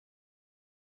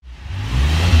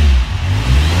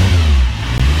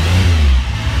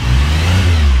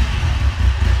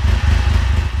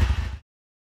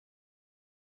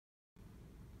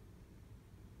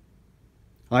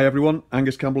Hi everyone,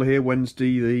 Angus Campbell here,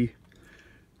 Wednesday the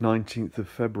 19th of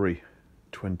February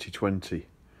 2020. Do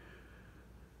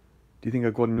you think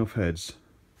I've got enough heads?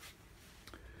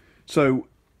 So,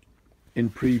 in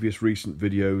previous recent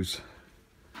videos,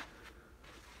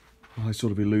 I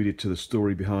sort of alluded to the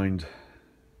story behind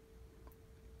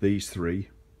these three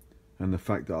and the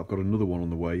fact that I've got another one on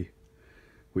the way,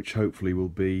 which hopefully will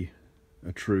be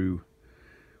a true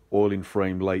oil-in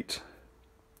frame late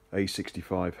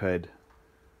A65 head,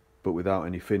 but without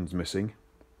any fins missing.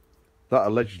 That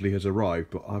allegedly has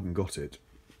arrived, but I haven't got it,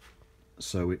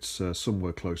 so it's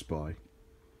somewhere close by.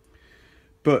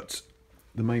 But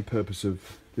the main purpose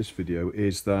of this video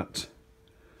is that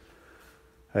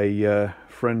a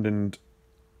friend and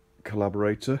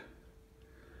collaborator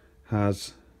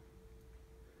has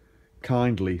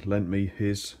kindly lent me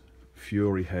his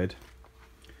Fury head,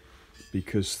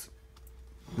 because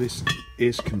this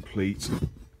is complete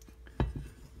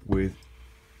with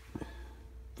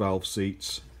valve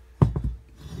seats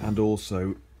and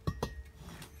also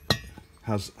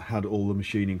has had all the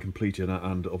machining completed,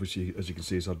 and obviously, as you can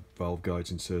see, it's had valve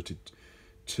guides inserted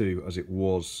too, as it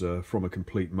was from a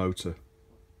complete motor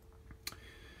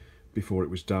before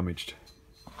it was damaged.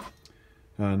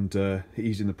 And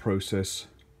he's in the process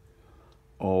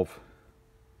of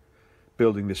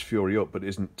building this Fury up, but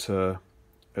isn't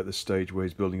at the stage where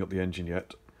he's building up the engine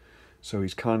yet. So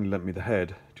he's kindly lent me the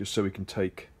head just so we can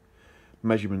take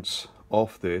measurements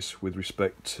off this with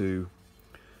respect to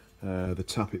the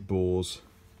tappet bores,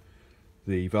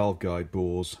 the valve guide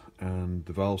bores and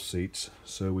the valve seats,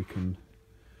 so we can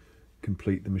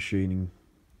complete the machining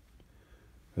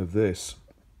of this.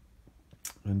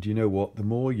 And you know what, the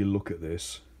more you look at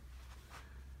this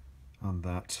and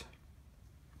that,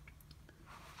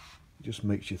 it just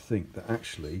makes you think that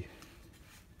actually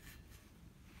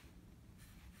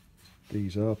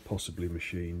these are possibly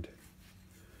machined.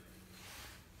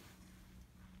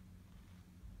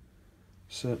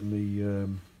 Certainly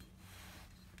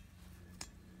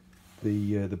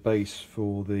the base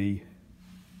for the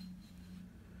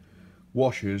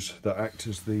washers that act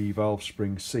as the valve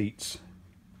spring seats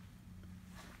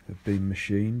have been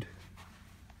machined.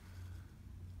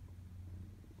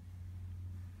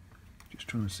 Just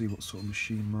trying to see what sort of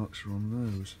machine marks are on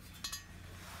those.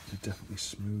 They're definitely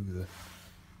smoother.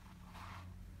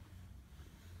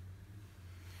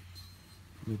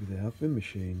 Maybe they have been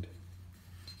machined.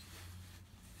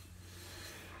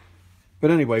 But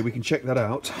anyway, we can check that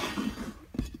out.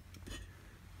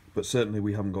 But certainly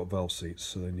we haven't got valve seats,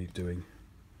 so they need doing.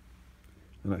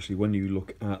 And actually, when you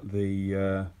look at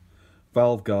the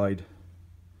valve guide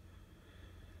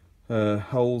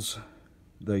holes,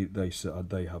 they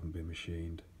haven't been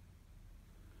machined.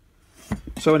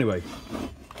 So anyway,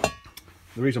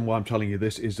 the reason why I'm telling you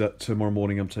this is that tomorrow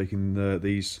morning I'm taking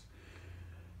these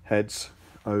heads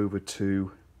over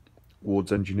to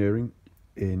Ward's Engineering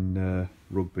in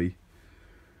Rugby,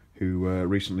 who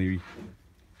recently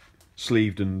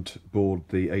sleeved and bored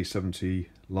the A70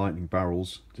 Lightning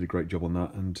barrels. Did a great job on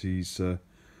that, and he's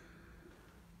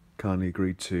kindly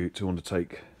agreed to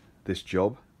undertake this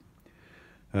job.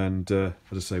 And as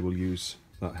I say, we'll use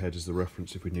that head as the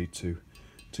reference if we need to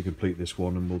complete this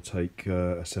one, and we'll take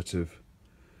a set of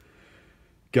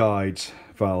guides,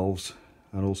 valves,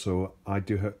 and also I've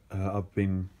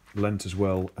been lent as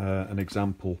well an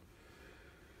example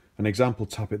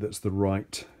tappet that's the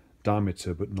right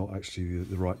diameter but not actually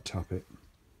the right tappet.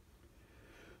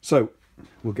 So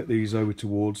we'll get these over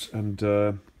towards, and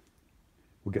we'll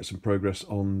get some progress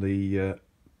on the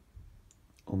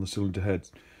cylinder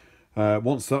heads.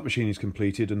 Once that machine is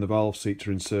completed and the valve seats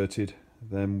are inserted,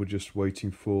 then we're just waiting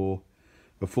for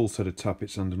a full set of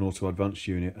tappets and an auto advance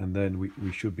unit, and then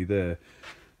we should be there.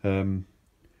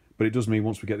 But it does mean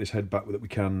once we get this head back that we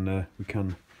can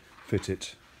fit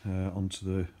it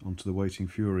onto the waiting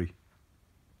Fury.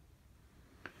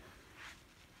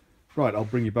 Right, I'll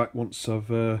bring you back once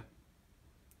I've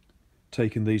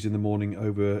taken these in the morning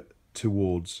over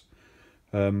towards.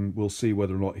 We'll see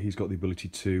whether or not he's got the ability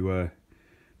to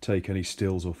take any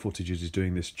stills or footage as he's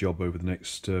doing this job over the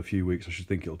next few weeks. I should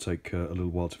think it'll take a little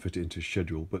while to fit it into his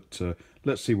schedule, but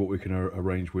let's see what we can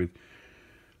arrange with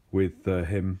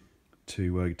him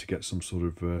to get some sort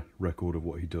of record of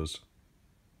what he does.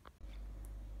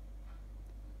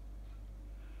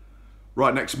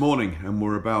 Right, next morning, and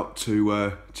we're about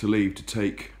to leave to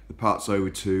take the parts over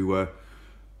to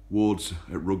Ward's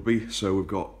at Rugby. So we've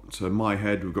got my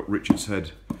head, we've got Richard's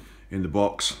head in the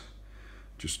box,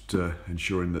 just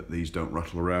ensuring that these don't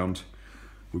rattle around.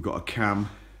 We've got a cam.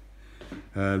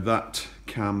 That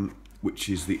cam, which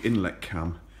is the inlet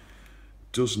cam,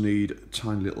 does need a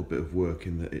tiny little bit of work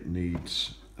in that it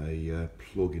needs a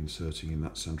plug inserting in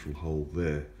that central hole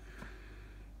there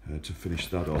to finish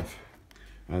that off,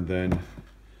 and then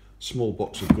small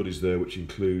box of goodies there, which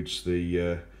includes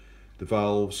the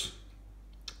valves,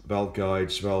 valve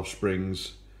guides, valve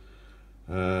springs,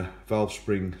 valve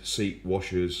spring seat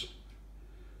washers,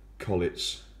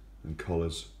 collets and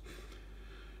collars.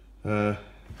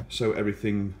 So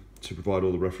everything to provide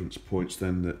all the reference points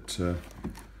then that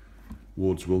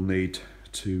Wards will need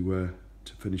to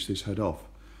finish this head off.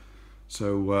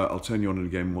 So I'll turn you on it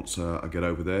again once I get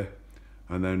over there,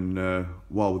 and then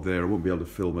while we're there, I won't be able to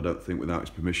film, I don't think, without his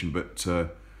permission, but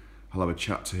I'll have a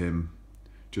chat to him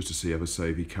just to see,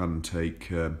 if he can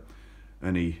take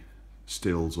any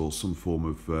stills or some form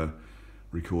of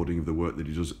recording of the work that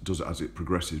he does as it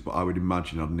progresses. But I would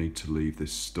imagine I'd need to leave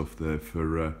this stuff there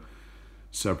for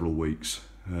several weeks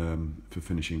for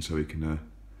finishing, so he can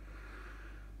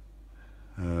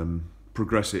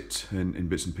progress it in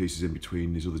bits and pieces in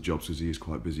between his other jobs, because he is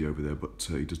quite busy over there, but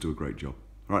he does do a great job.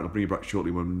 All right, I'll bring you back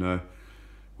shortly when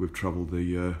we've travelled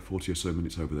the 40 or so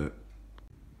minutes over there.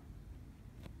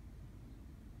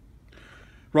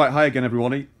 Right, hi again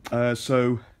everybody.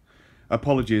 So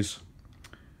apologies,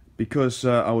 because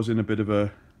I was in a bit of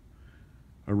a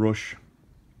rush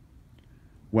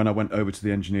when I went over to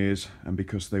the engineers, and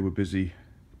because they were busy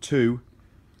too,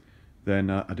 then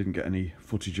I didn't get any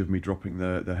footage of me dropping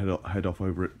the head off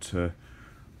over at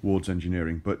Wards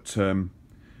Engineering. But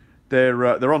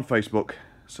they're on Facebook,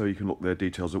 so you can look their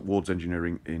details at Wards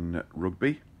Engineering in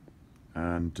Rugby,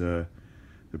 and the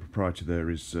proprietor there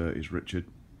is Richard.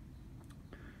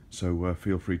 So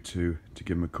feel free to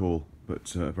give him a call.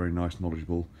 But a very nice,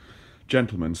 knowledgeable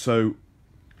gentleman. So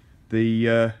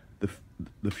the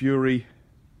Fury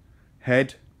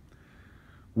head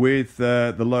with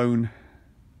the lone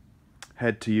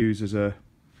head to use as a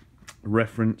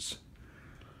reference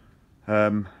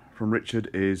from Richard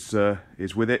is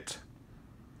with it.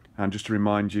 And just to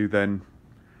remind you then,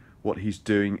 what he's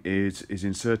doing is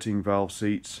inserting valve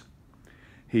seats.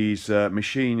 He's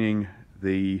machining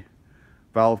the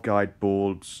valve guide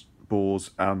bores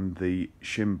and the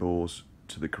shim bores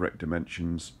to the correct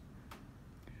dimensions.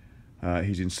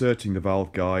 He's inserting the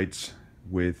valve guides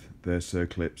with their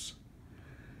circlips,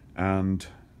 and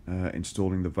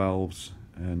installing the valves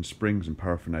and springs and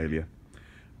paraphernalia.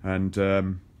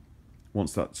 And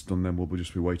once that's done, then we'll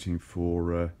just be waiting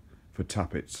for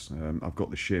tappets. I've got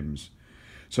the shims.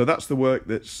 So that's the work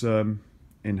that's in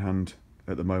hand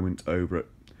at the moment over at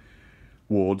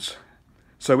Wards.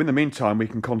 So in the meantime, we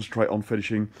can concentrate on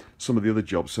finishing some of the other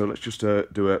jobs. So let's just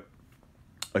do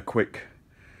a quick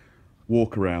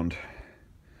walk around.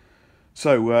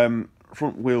 So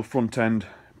front wheel, front end,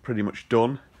 pretty much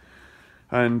done.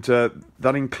 And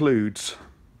that includes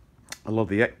a lot of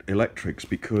the electrics,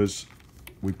 because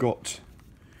we've got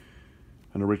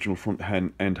an original front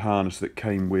end harness that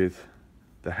came with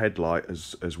the headlight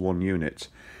as one unit.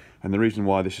 And the reason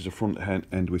why this is a front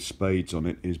end with spades on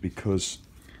it is because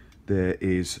there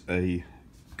is a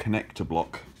connector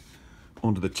block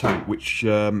under the tank, which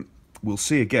we'll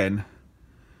see again.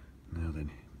 Now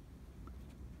then,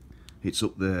 it's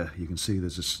up there. You can see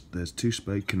there's two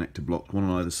spade connector blocks, one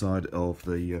on either side of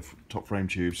the top frame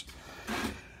tubes,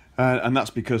 and that's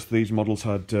because these models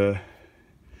had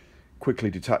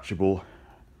quickly detachable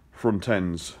front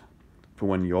ends for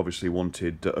when you obviously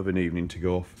wanted of an evening to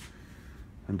go off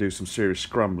and do some serious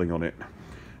scrambling on it.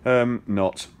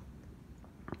 Not.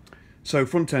 So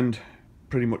front end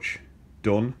pretty much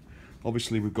done.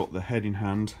 Obviously we've got the head in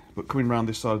hand, but coming around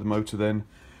this side of the motor then,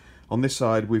 on this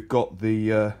side we've got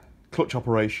the clutch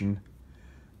operation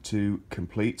to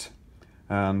complete,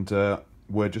 and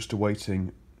we're just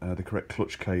awaiting the correct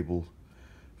clutch cable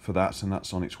for that, and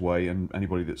that's on its way. And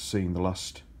anybody that's seen the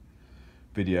last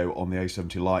video on the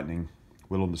A70 Lightning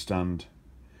will understand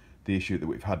the issue that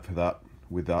we've had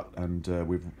with that, and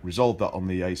we've resolved that on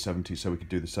the A70, so we could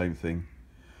do the same thing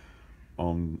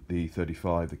on the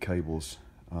 35. The cables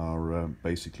are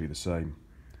basically the same,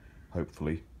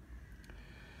 hopefully.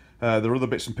 There are other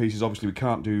bits and pieces. Obviously we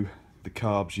can't do the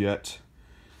carbs yet.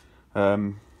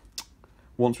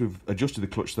 Once we've adjusted the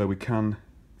clutch though, we can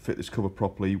fit this cover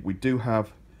properly. We do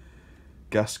have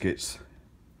gaskets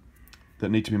that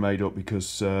need to be made up,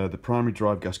 because the primary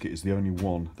drive gasket is the only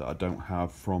one that I don't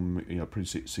have from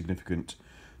pretty significant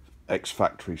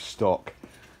ex-factory stock.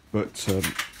 But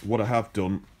what I have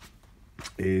done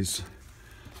is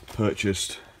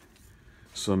purchased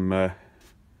some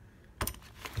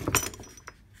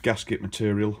gasket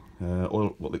material,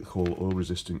 what they call oil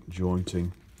resistant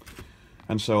jointing,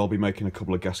 and so I'll be making a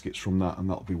couple of gaskets from that, and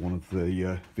that'll be one of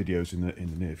the videos in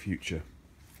the near future.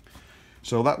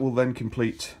 So that will then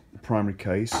complete the primary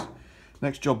case.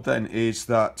 Next job then is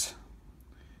that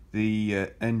the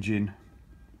engine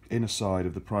inner side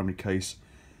of the primary case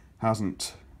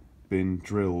hasn't been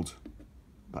drilled,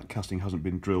 that casting hasn't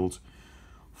been drilled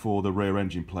for the rear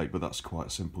engine plate, but that's quite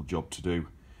a simple job to do.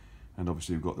 And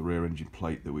obviously we've got the rear engine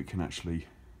plate that we can actually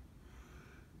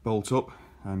bolt up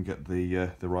and get the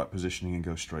right positioning and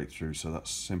go straight through, so that's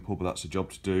simple, but that's a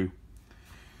job to do.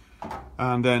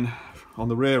 And then on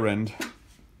the rear end,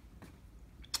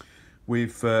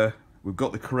 we've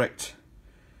got the correct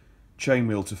chain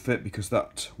wheel to fit, because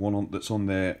that one that's on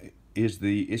there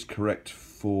is correct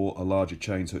for a larger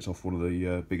chain, so it's off one of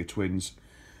the bigger twins,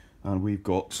 and we've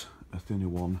got a thinner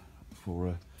one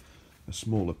for a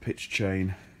smaller pitch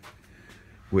chain,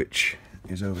 which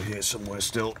is over here somewhere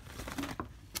still.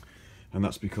 And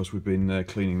that's because we've been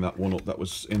cleaning that one up. That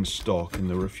was in stock and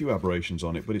there were a few aberrations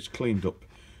on it, but it's cleaned up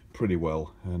pretty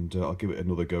well, and I'll give it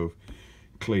another go of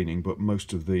cleaning, but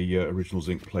most of the original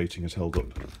zinc plating has held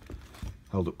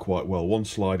up quite well. One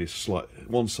side of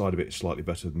it is slightly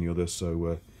better than the other,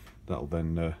 so that'll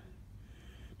then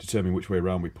determine which way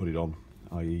around we put it on,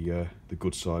 i.e. the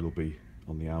good side will be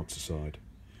on the outer side.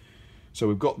 So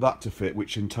we've got that to fit,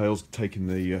 which entails taking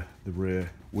the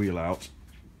rear wheel out.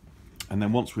 And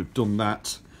then once we've done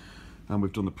that, and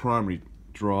we've done the primary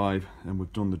drive, and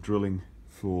we've done the drilling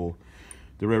for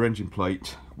the rear engine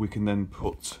plate, we can then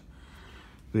put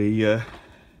the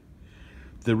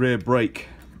rear brake,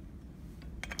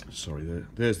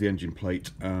 there's the engine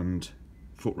plate and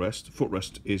footrest.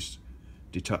 Footrest is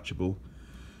detachable,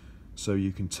 so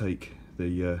you can take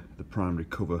the primary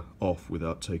cover off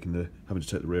without having to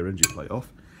take the rear engine plate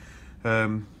off.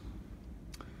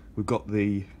 We've got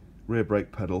the rear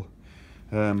brake pedal,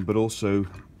 but also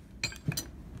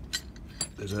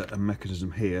there's a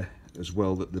mechanism here as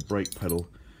well that the brake pedal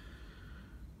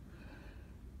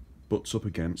butts up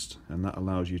against, and that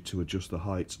allows you to adjust the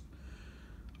height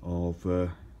of the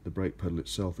brake pedal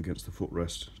itself against the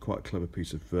footrest. It's quite a clever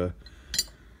piece of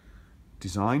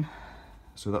design,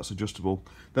 so that's adjustable.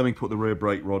 Then we put the rear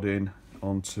brake rod in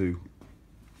onto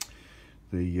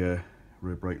the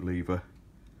rear brake lever,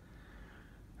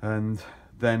 and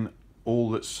then all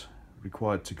that's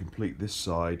required to complete this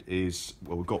side is,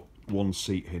 well, we've got one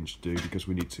seat hinge to do because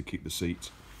we need to keep the seat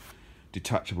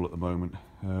detachable at the moment,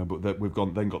 but we've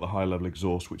then got the high level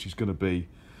exhaust, which is going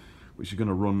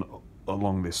to run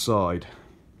along this side,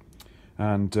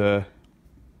 and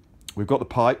we've got the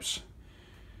pipes.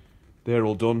 They're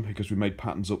all done because we made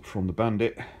patterns up from the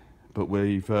Bandit, but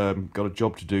we've got a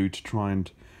job to do to try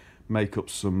and make up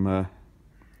some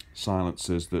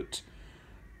silencers that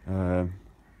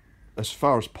as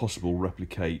far as possible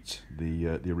replicate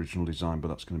the original design, but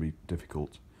that's going to be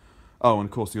difficult. Oh, and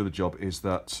of course the other job is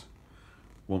that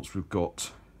once we've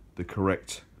got the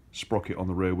correct sprocket on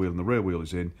the rear wheel and the rear wheel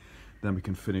is in, then we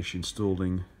can finish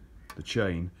installing the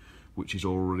chain, which is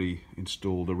already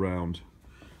installed around,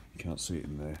 you can't see it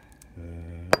in there,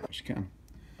 yes you can,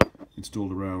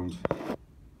 installed around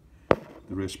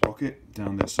the rear sprocket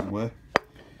down there somewhere.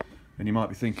 And you might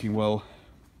be thinking, well,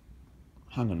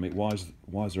 hang on a minute, why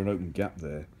is there an open gap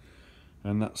there?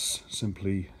 And that's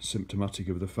simply symptomatic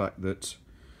of the fact that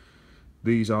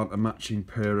these aren't a matching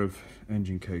pair of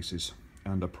engine cases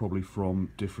and are probably from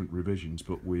different revisions,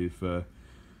 but we've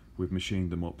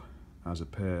machined them up as a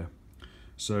pair.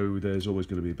 So there's always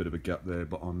going to be a bit of a gap there,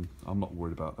 but I'm not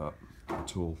worried about that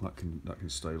at all. That can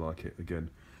stay like it.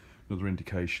 Again, another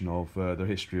indication of the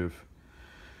history of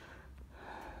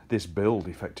this build,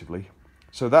 effectively.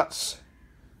 So that's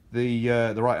the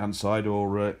right hand side,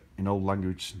 or in old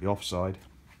language, the off side.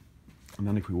 And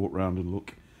then if we walk around and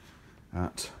look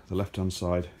at the left hand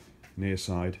side, near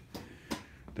side,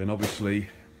 then obviously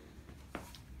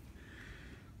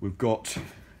we've got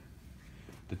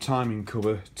the timing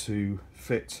cover to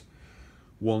fit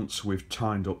once we've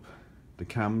timed up the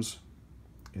cams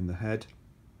in the head.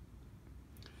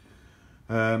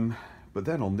 But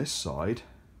then on this side,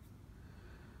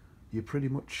 you're pretty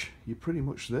much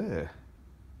there,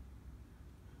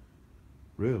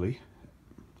 really.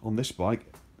 On this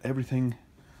bike, everything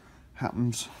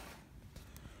happens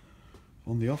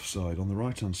on the off side, on the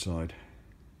right hand side.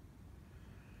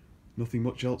 Nothing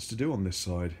much else to do on this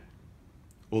side,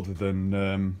 other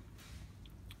than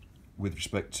with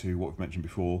respect to what we've mentioned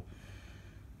before,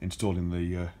 installing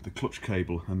the clutch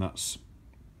cable, and that's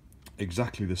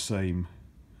exactly the same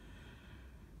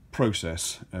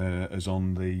process as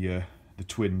on the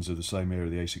twins of the same era,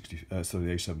 the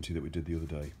A70 that we did the other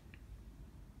day.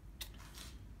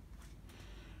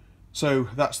 So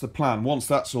that's the plan. Once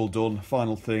that's all done,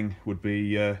 final thing would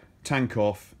be tank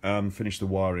off and finish the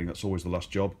wiring. That's always the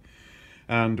last job.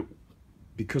 And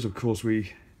because of course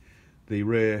the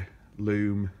rear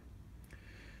loom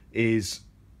is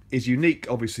unique,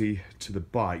 obviously, to the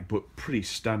bike, but pretty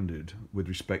standard with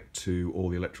respect to all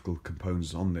the electrical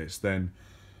components on this. Then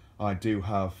I do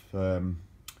have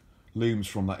looms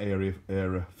from that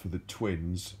era for the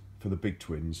twins, for the big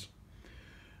twins.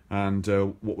 And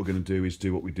what we're going to do is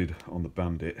do what we did on the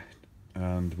Bandit,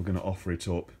 and we're going to offer it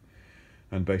up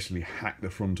and basically hack the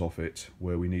front off it,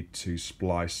 where we need to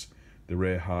splice the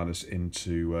rear harness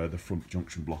into the front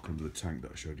junction block under the tank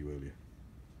that I showed you earlier.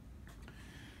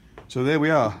 So there we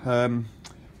are.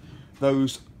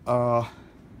 Those are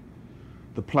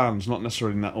the plans, not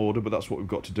necessarily in that order, but that's what we've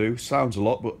got to do. Sounds a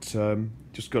lot, but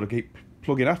just got to keep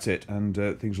plugging at it, and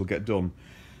things will get done.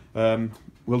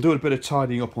 We'll do a bit of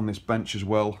tidying up on this bench as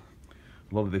well.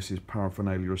 A lot of this is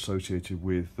paraphernalia associated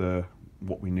with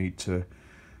what we need to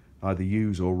either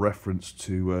use or reference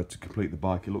to complete the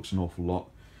bike. It looks an awful lot,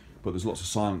 but there's lots of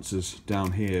silencers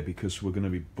down here because we're going to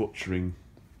be butchering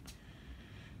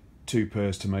 2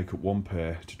 pairs to make up 1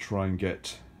 pair to try and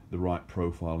get the right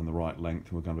profile and the right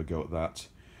length, and we're going to go at that.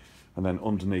 And then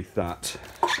underneath that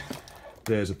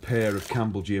there's a pair of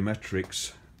Campbell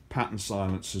Geometrics pattern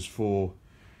silencers for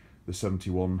the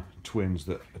 71 twins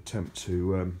that attempt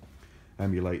to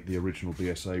emulate the original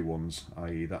BSA ones,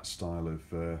 i.e. that style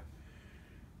of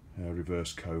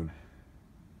reverse cone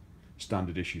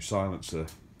standard issue silencer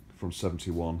from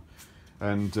 71.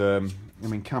 And I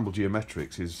mean, Campbell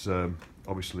Geometrics is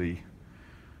obviously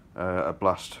a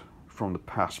blast from the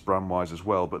past brand wise as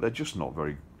well, but they're just not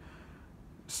very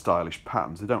stylish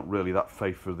patterns. They don't really that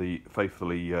faithfully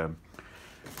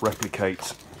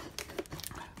replicate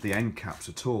the end caps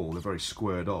at all. They're very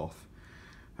squared off,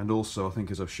 and also I think,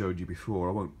 as I've showed you before,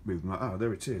 I won't move them. Oh,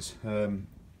 there it is.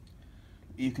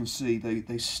 You can see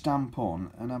they stamp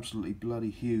on an absolutely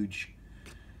bloody huge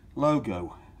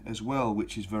logo as well,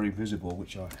 which is very visible,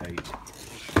 which I hate.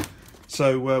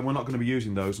 So we're not going to be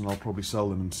using those, and I'll probably sell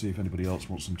them and see if anybody else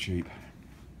wants them cheap,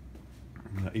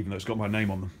 even though it's got my name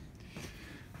on them.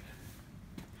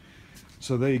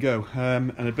 So there you go,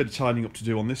 and a bit of tidying up to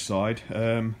do on this side.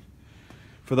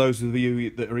 For those of you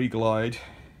that are eagle-eyed,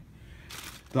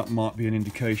 that might be an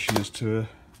indication as to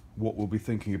what we'll be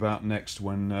thinking about next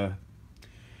when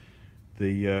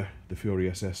the Fury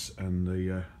SS and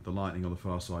the Lightning on the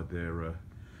far side there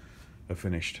are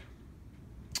finished.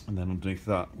 And then underneath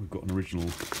that we've got an original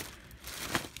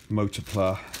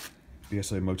Motorpla,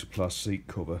 BSA Motorpla seat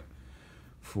cover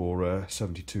for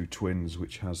 72 twins,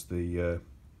 which has the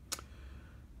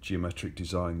geometric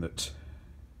design that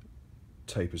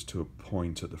tapers to a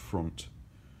point at the front.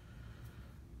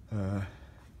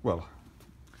 Well,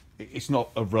 it's not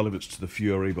of relevance to the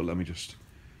Fury, but let me just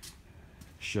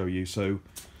show you. So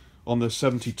on the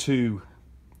 72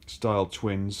 style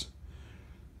twins,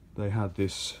 they had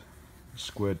this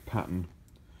squared pattern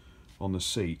on the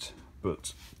seat,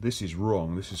 but this is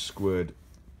wrong. This is squared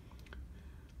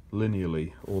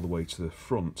linearly all the way to the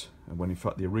front, and when in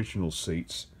fact the original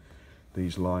seats,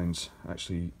 these lines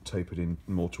actually tapered in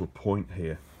more to a point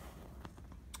here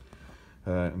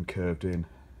and curved in.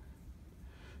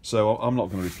 So I'm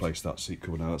not going to replace that seat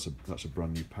cover now. That's a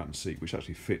brand new pattern seat, which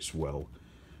actually fits well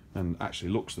and actually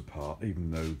looks the part,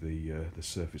 even though the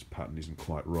surface pattern isn't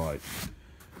quite right.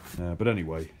 But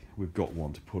anyway, we've got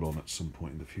one to put on at some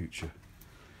point in the future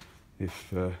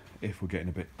if we're getting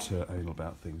a bit anal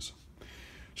about things.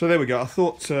 So there we go. I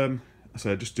thought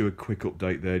I'd just do a quick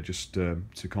update there, just to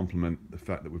complement the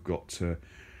fact that we've got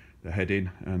the head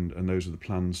in, and those are the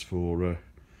plans for the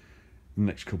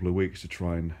next couple of weeks, to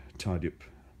try and tidy up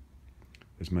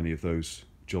as many of those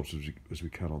jobs as we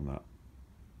can on that.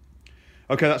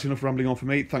 Okay, that's enough rambling on for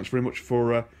me. Thanks very much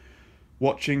for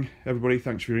watching, everybody.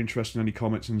 Thanks for your interest and any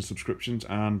comments and subscriptions,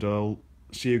 and I'll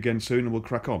see you again soon and we'll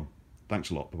crack on. Thanks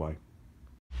a lot. Bye-bye.